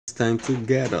time to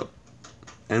get up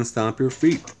and stomp your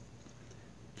feet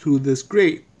to this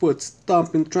great foot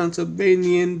stomping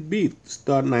Transylvanian beat.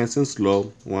 Start nice and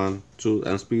slow, 1, 2,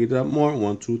 and speed up more,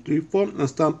 1, 2, 3, 4, and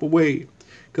stomp away,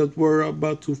 'cause we're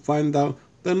about to find out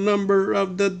the number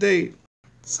of the day.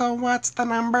 So what's the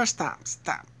number? Stomp,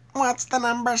 stomp. What's the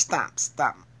number? Stomp,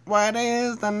 stomp. What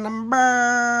is the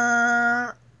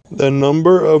number? The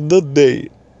number of the day.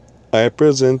 I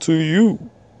present to you.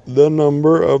 The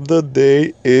number of the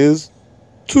day is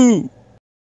 2.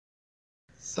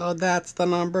 So that's the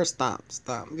number. Stomp,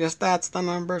 stomp. Yes, that's the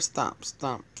number. Stomp,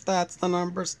 stomp. That's the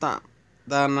number. Stomp.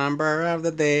 The number of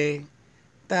the day.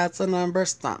 That's the number.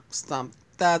 Stomp, stomp.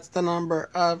 That's the number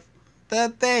of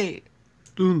the day.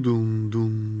 Dum dum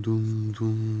dum dum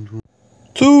dum dum.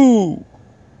 2.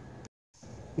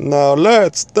 Now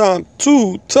let's stomp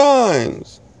 2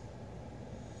 times.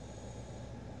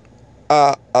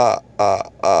 Ah ah ah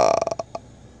ah.